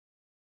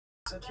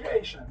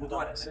situation in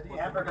our city.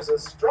 Hamburg is a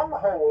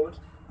stronghold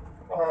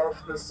of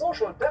the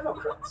Social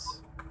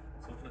Democrats.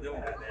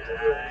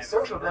 The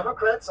Social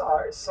Democrats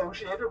are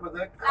associated with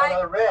the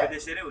color red,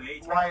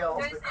 while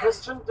the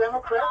Christian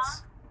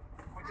Democrats,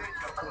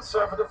 the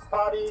Conservative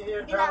Party here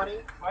in Germany,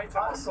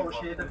 are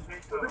associated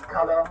with the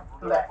color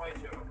black.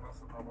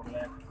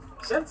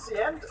 Since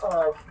the end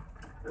of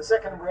the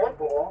Second World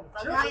War,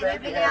 till today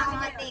we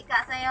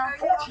have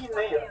 14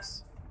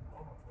 mayors,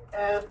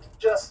 and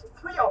just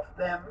 3 of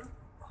them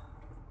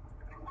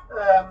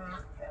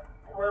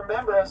were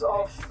members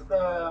of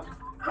the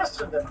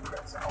Christian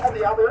Democrats. All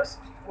the others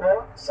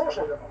were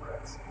Social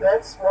Democrats.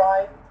 That's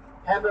why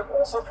Hamburg,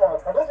 also from a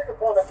political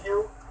point of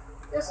view,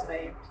 is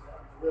named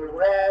the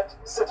Red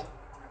City.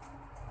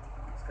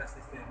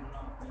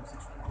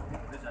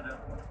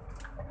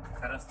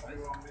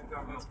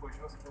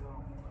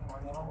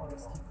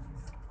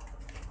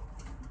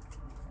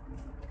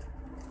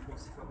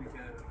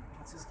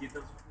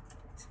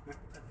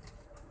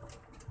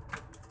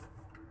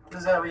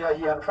 This area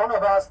here in front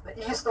of us, the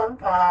eastern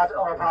part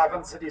of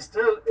Hamburg City,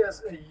 still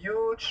is a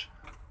huge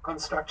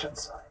construction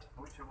site.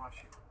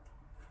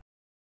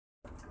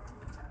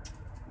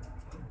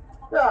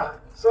 Yeah,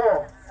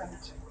 so,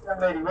 and young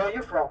lady, where are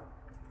you from?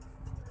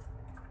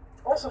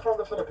 Also from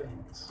the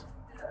Philippines.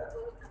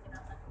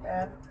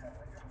 And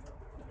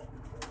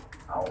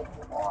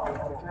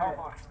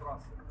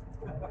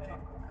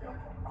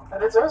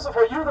and it's also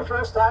for you the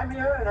first time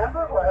here in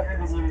Hamburg, or have you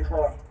been here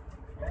before?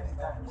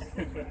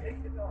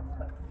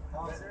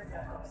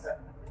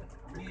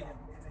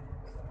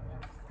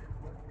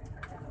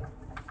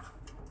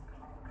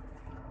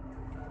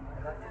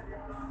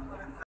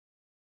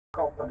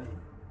 Company.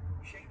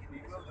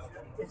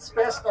 Its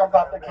best known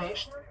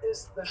publication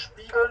is the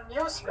Spiegel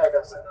News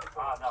magazine.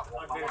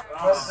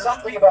 There's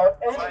something about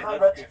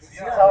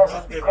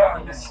 800,000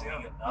 copies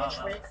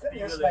each week, the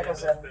news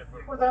magazine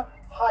with the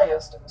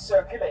highest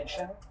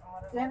circulation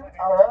in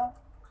our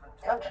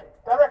country.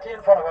 Directly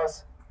in front of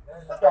us,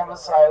 the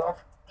domicile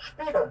of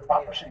Spiegel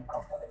Publishing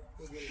Company.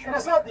 It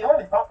is not the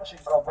only publishing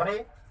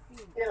company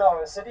in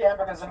our city.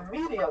 Hamburg is a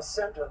media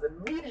center. The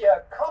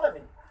media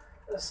economy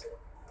is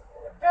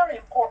a very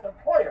important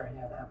employer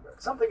here in Hamburg.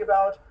 Something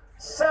about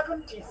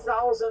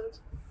 70,000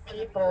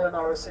 people in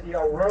our city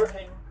are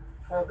working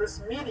for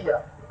this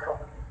media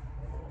economy.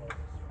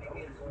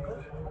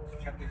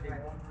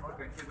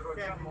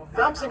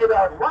 Something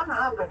about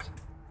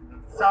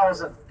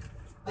 100,000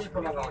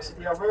 people in our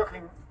city are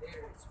working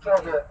for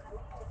the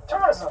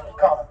tourism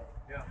economy.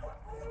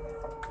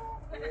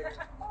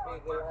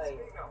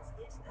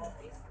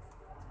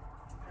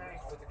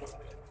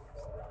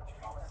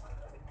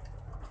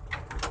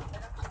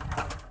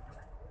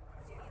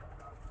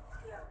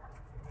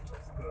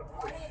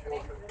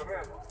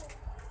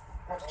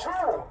 The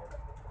 2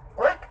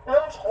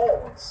 brick-built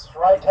halls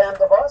right hand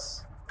of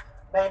us,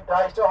 named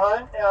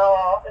Townhall,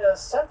 are a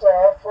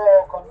center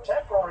for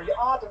contemporary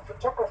art and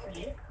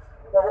photography.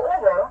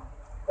 Moreover,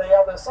 they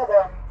are the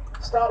southern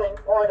starting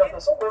point of the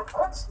so-called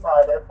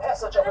Kunstmeile, a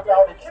passage of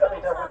about a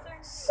kilometer with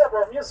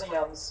several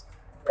museums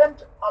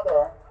and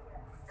other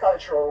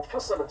cultural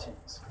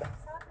facilities.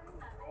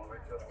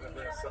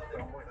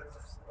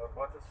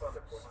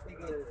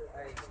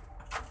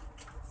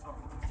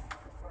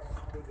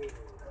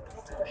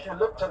 If you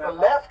look to the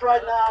left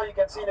right now, you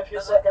can see in a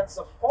few seconds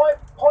the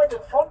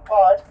pointed front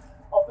part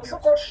of the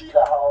so-called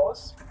Schiele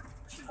house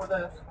with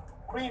the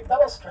green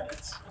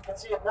balustrades. You can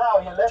see it now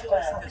in your left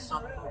hand.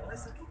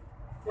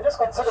 It is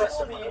considered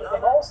to be the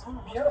most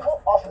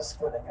beautiful office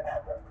building in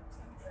Hamburg.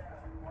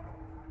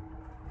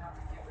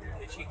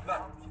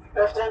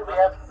 Left hand we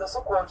have the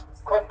so-called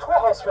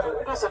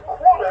Kontorhausviertel. It is a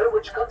quarter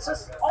which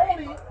consists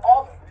only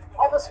of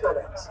office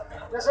buildings.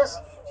 This is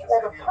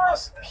the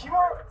first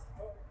pure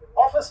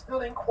office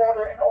building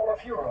quarter in all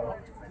of Europe,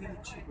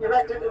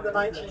 erected in the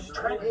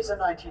 1920s and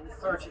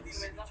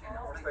 1930s.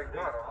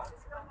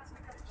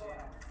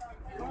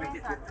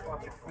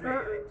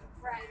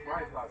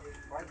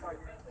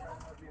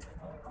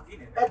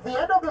 At the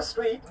end of the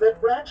street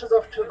that branches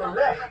off to the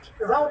left,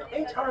 around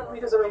 800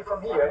 meters away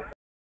from here,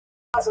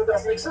 it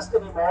doesn't exist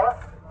anymore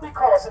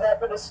because it had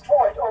been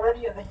destroyed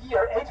already in the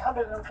year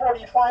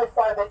 845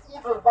 by the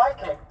evil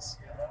Vikings.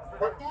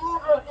 The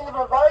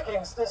evil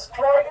Vikings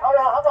destroyed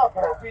our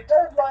Hamburg. We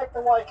don't like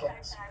the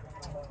Vikings.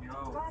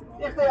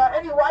 If there are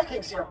any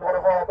Vikings here on board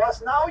of our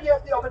bus, now you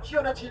have the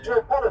opportunity to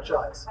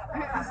apologize.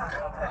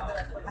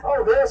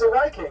 Oh, there's a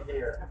Viking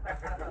here.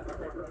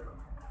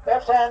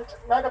 Left hand,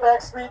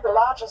 Mönckeberg Street, the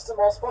largest and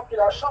most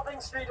popular shopping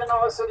street in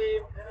our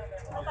city.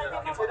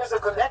 It is a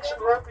connection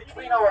road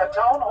between our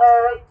town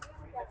hall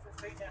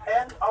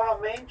and our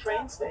main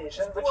train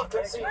station, which you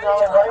can see now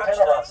right hand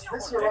of us.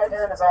 This here right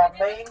hand is our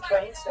main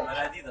train station.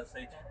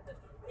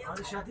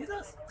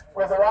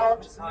 With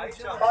around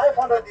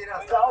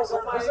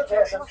 500,000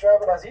 visitors and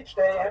travelers each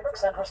day, Hamburg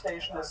Central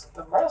Station is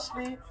the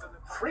mostly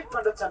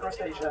frequented central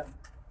station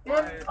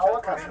in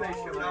our country.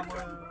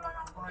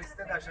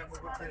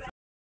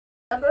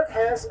 Hamburg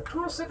has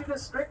 2 city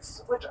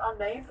districts which are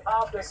named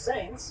after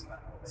saints,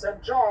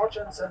 St. George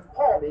and St.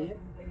 Pauli,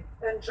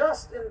 And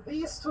just in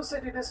these two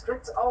city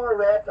districts, our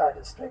red light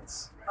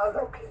districts are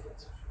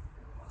located.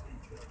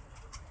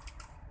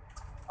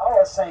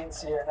 Our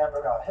saints here in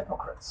Hamburg are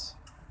hypocrites.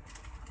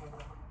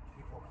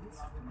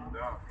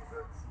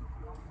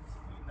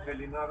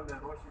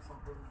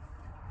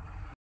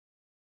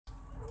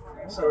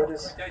 So it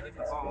is,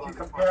 if you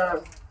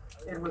compare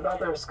it with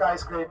other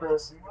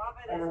skyscrapers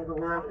all over the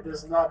world, it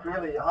is not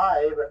really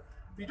high, but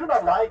we do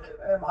not like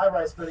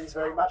high-rise buildings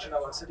very much in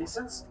our city,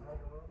 since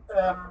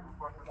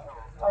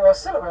our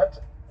silhouette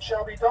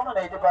shall be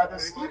dominated by the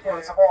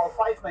steeples of all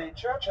 5 main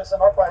churches and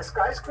not by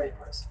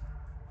skyscrapers.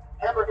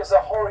 Hamburg is a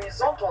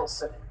horizontal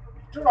city.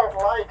 We do not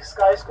like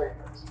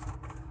skyscrapers.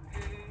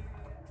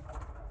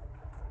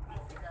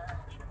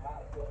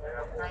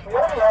 We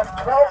only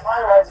have 12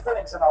 high-rise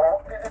buildings in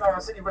our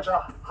city which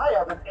are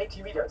higher than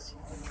 80 meters.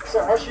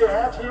 So what you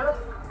have here,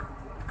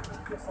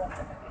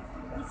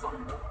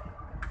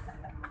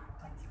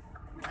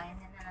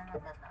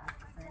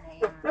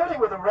 the building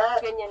with a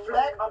red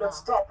flag on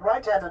its top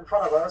right hand in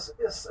front of us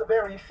is a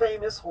very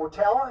famous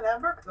hotel in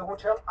Hamburg, the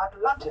Hotel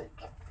Atlantic.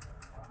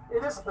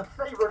 It is the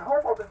favorite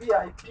home of the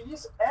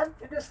VIPs, and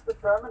it is the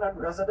permanent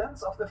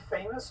residence of the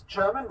famous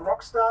German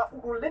rock star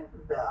Udo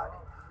Lindenberg,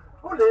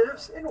 who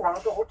lives in one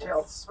of the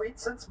hotel's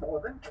suites since more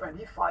than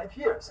 25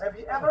 years. Have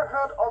you ever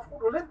heard of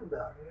Udo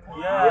Lindenberg?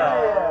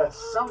 Yeah. Yes,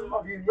 some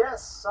of you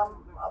yes,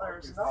 some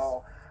others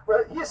no.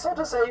 Well, he is, so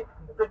to say,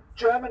 the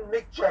German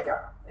Mick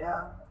Jagger.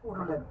 Yeah,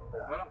 Udo Lindenberg.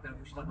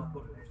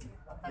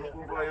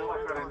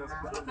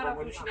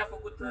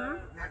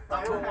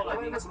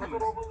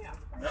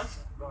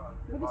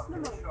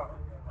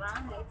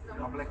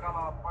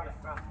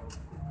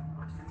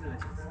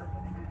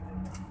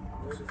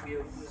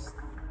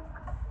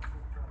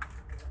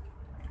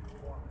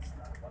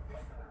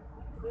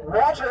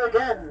 Water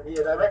again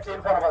here directly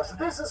in front of us.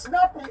 This is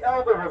not the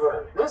Elbe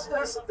River. This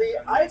is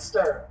the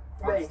Alster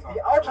Lake,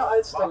 the Outer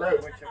Alster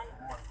Lake.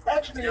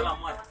 Actually,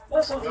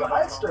 also the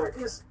Alster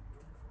is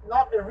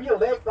not a real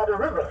lake, but a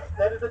river.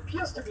 That it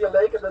appears to be a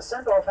lake in the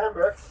center of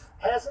Hamburg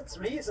has its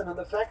reason in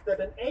the fact that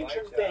in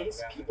ancient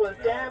days people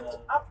dammed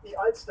up the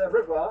Alster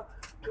River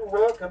to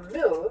work a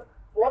mill,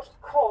 what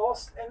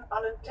caused an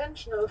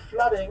unintentional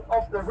flooding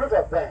of the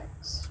river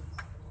banks.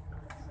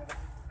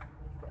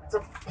 It's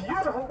a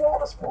beautiful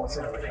water sports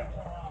area.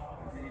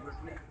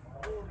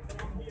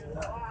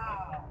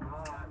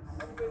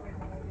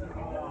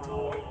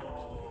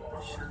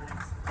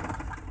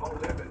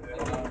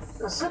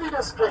 The city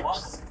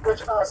districts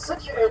which are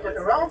situated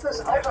around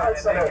this outer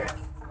Alster Lake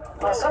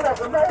are some of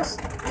the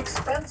most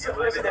expensive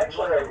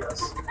residential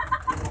areas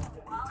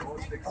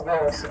of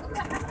our city.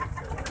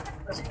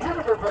 There's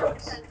beautiful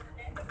villas.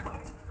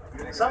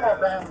 Some of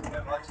them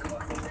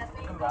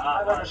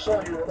I want to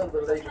show you a little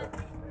bit later.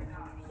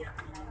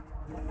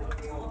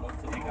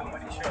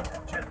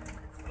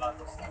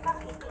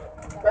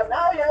 But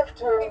now you have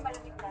to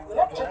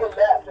look to the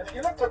left. If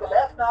you look to the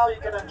left now, you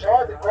can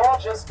enjoy the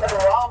gorgeous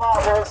panorama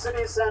of our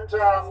city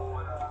center,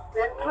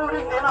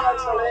 including the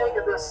Alster Lake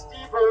and the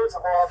steeples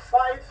of our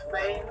 5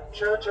 main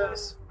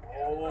churches.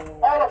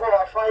 All of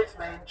our 5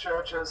 main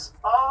churches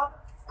are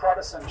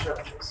Protestant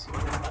churches.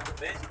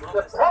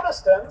 The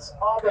Protestants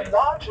are the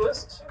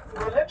largest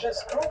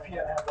religious group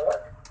here in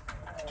Hamburg.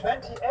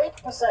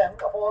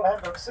 28% of all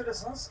Hamburg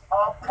citizens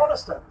are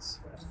Protestants.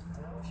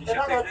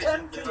 Another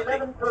 10 to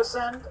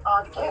 11%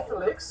 are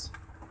Catholics.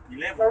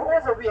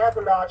 Moreover, we have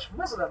a large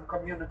Muslim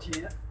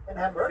community in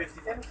Hamburg.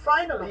 And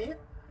finally,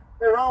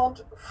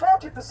 around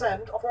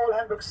 40% of all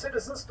Hamburg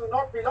citizens do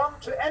not belong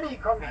to any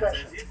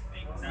confession.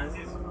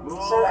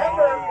 So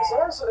Hamburg is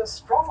also a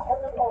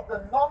stronghold of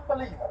the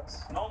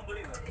non-believers.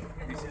 Non-believers.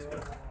 This is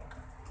good.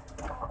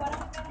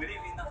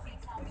 Believe in nothing.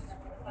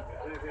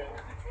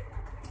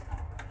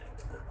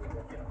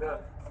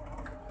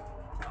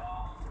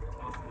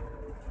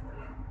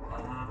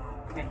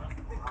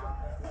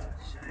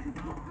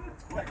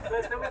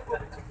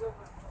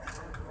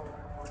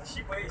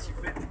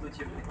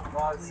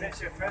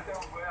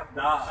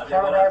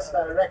 Follow us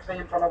directly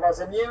in front of us,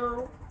 and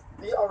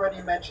the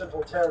already mentioned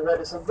Hotel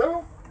Radisson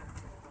Blu,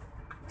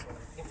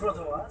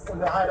 in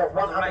the height of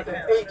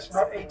 108,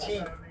 not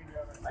 18.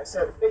 I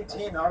said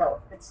 18,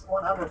 no, it's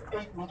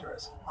 108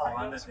 meters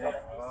high. And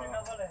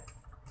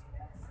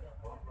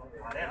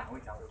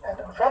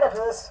in front of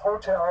this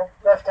hotel,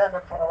 left hand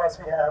in front of us,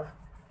 we have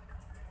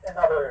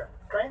another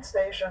train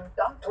station,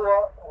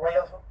 Dammtor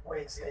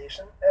railway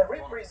station, a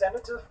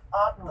representative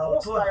Art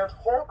Nouveau-styled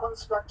hall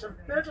construction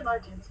built in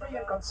 1903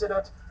 and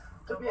considered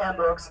to be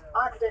Hamburg's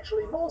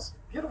architecturally most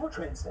beautiful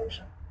train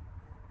station.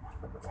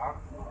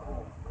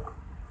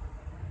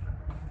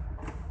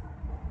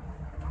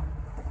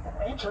 In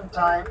ancient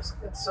times,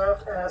 it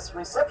served as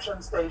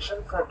reception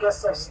station for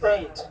guests of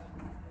state.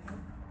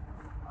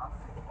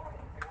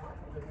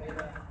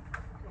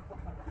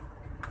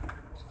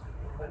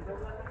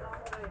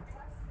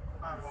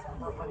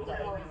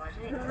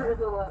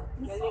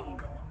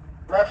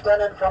 Left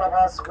hand in front of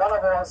us, one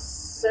of our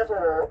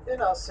several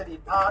inner city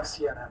parks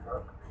here in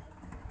Hamburg.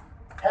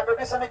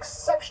 Hamburg is an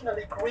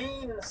exceptionally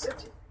green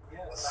city.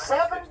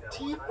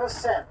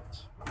 70%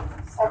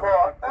 of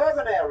our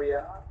urban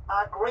area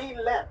are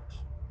green land.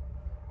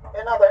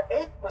 Another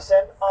 8%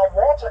 are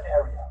water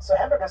area. So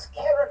Hamburg is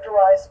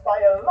characterized by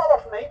a lot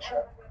of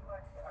nature.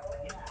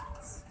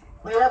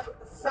 We have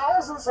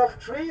thousands of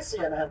trees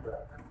here in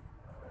Hamburg.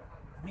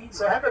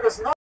 So Hamburg is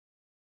not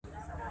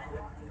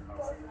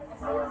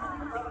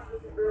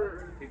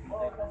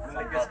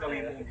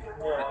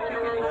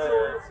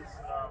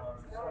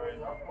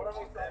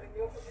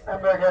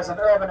Hamburg has an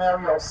urban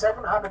area of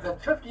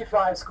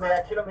 755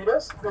 square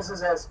kilometers. This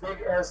is as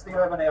big as the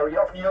urban area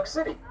of New York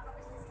City.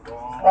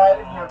 While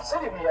in New York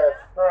City we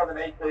have more than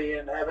 8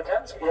 billion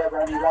inhabitants, we have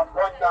only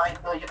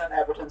 1.9 billion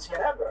inhabitants here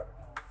in Hamburg.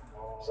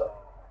 So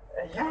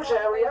a huge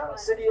area,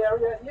 city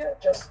area here,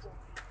 just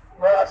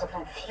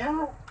relatively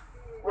few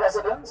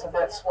residents, and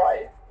that's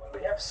why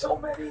we have so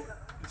many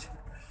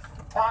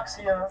parks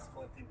here,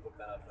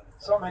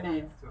 so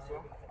many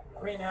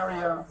green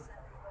area.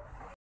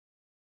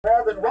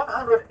 More than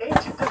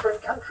 180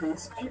 different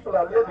countries, people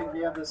are living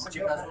here in the city.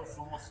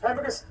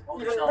 Hamburg is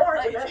even more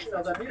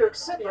international than New York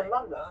City and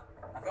London.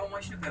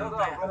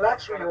 The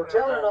luxury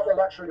hotel, another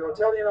luxury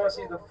hotel, you know,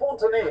 see the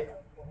Fontenay,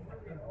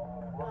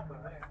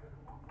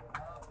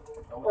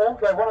 owned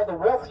by one of the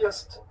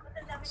wealthiest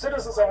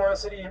citizens of our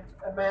city,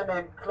 a man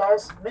named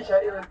Klaus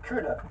Michael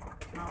Kühne.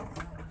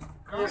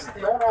 He is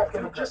the owner of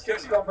the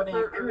logistics company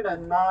Kühne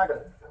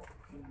Nagel.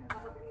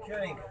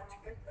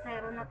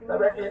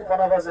 Directly in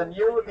front of us, and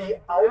you, the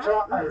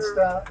Outer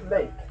Alster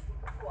Lake.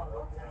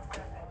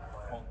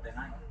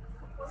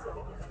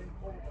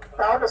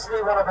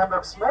 Obviously one of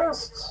Hamburg's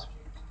most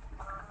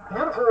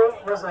beautiful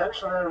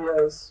residential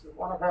areas,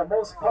 one of our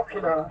most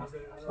popular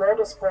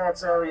water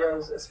sports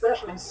areas,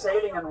 especially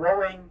sailing and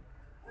rowing,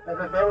 have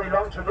a very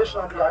long tradition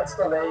on the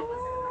Alster Lake.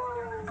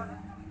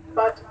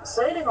 But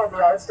sailing on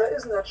the Alster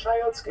isn't a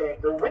child's game.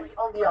 The wind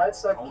on the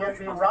Alster can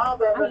be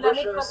rather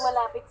malicious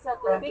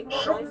and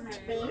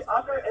shouldn't be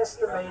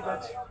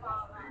underestimated.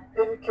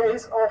 In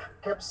case of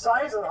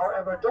capsizing,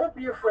 however, don't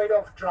be afraid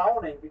of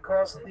drowning,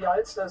 because the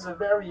Alster is a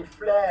very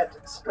flat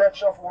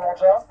stretch of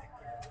water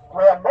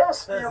where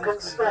mostly you can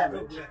stand.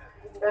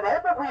 In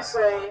Hamburg we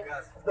say,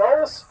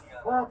 those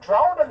who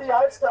drown in the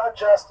Alster are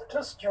just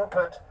too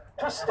stupid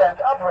to stand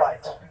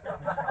upright.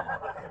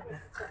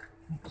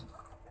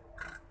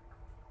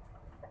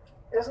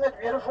 Isn't it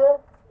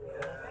beautiful?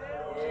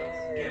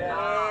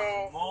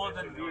 Yeah. More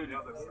than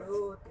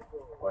beautiful.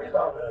 We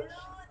love it.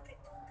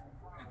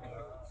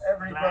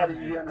 Everybody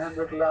here in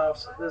Hamburg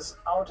loves this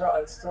Outer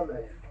Alster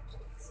Lake.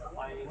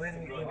 And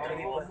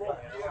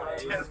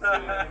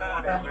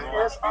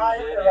as I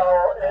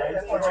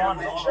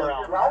mentioned,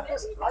 around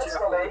this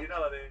Alster Lake,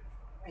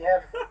 we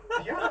have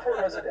beautiful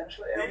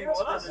residential areas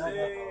with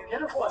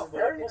beautiful and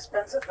very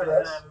expensive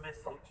villas.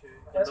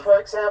 There's, for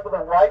example, the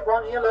white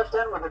one here left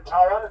hand with the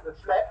tower and the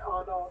flag.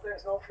 Oh no,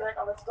 there's no flag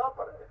on its top,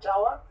 but a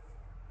tower.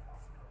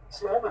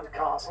 Sloman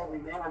Castle, we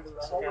name it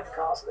Sloman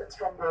Castle. It's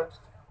from the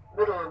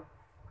middle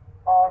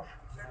of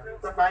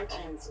the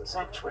 19th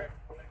century.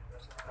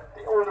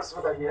 The oldest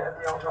villa here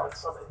in the Outer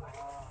Alster Lake.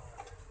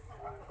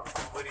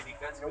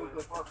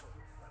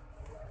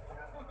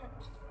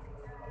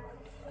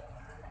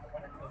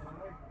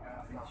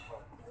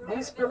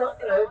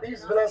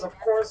 These villas, of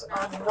course,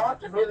 are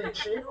not really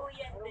cheap.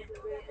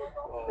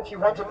 If you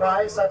want to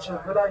buy such a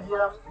villa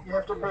here, you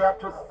have to pay up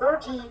to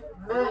 30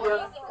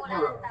 million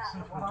euros.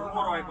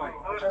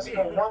 Just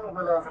for one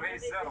villa,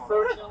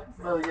 30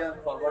 million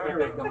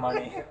euros. The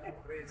money.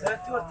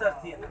 30 or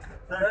 13?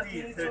 30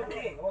 is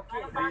okay.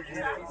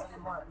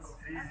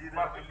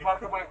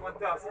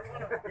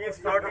 If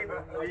 13,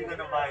 are you going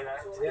to buy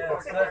that?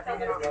 Yes,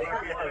 13 is okay.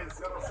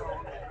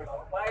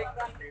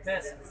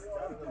 Pesos.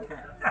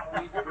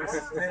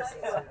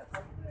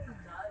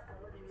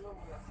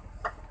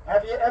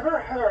 Have you ever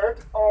heard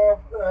of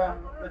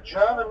the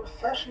German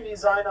fashion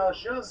designer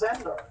Jules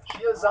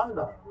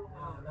Sander?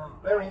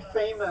 Very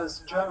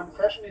famous German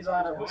fashion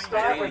designer who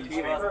started his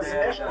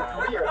international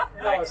career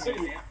in our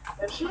city.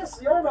 And she is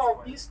the owner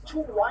of these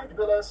two white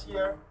villas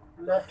here,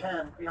 left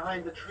hand,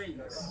 behind the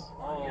trees.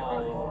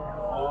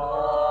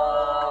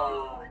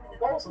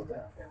 Both of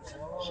them.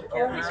 She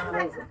owns both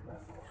of them.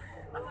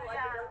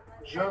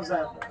 Jules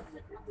Sander,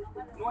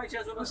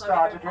 who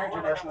started her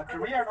international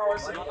career in our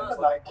city in the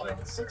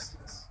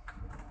 1960s.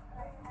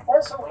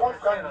 Also,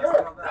 Wolfgang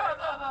Jürgen,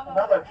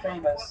 another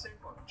famous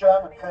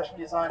German fashion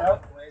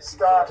designer,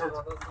 started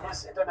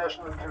his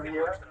international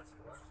career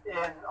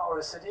in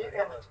our city,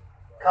 and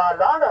Karl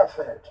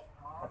Lagerfeld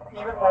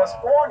even was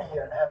born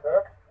here in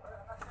Hamburg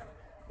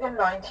in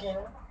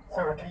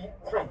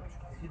 1933.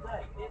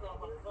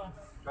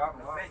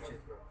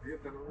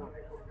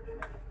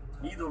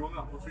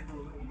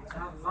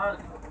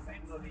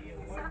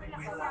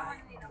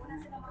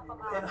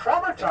 In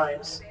former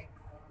times,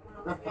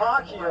 the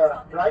park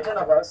here, right hand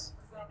of us,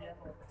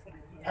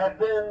 had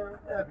been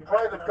a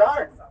private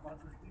garden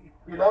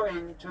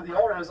belonging to the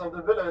owners of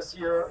the villas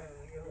here,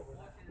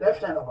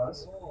 left hand of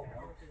us.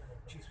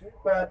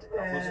 But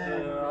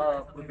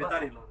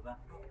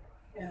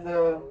in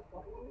the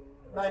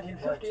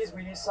 1950s,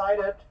 we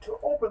decided to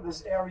open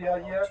this area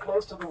here,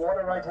 close to the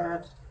water right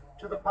hand,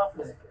 to the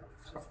public.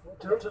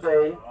 Till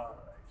today,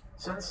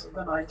 since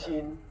the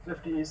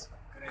 1950s,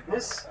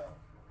 this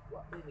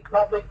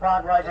public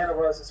park right ahead of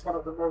us is one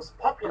of the most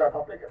popular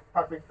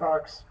public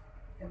parks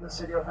in the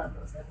city of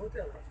Hamburg.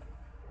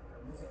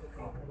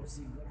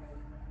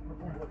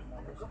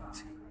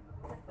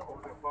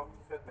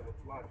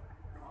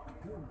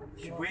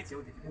 Și băieții,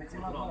 uite, băieții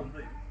la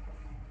amândoi.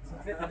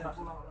 Sunt fetele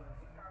acolo.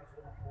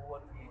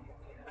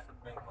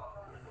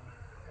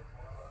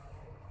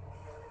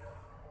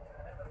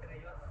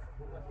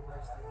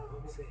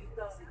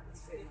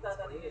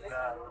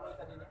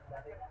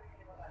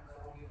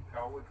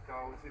 Ca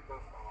auzit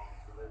asta,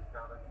 să vezi că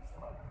are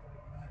distrat.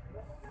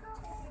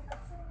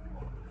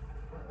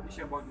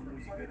 Și bagă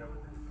muzică, era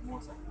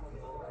moța.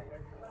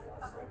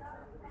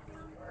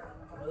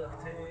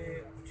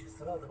 Ce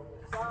stradă, mă.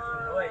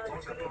 Băi,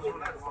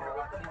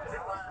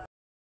 ce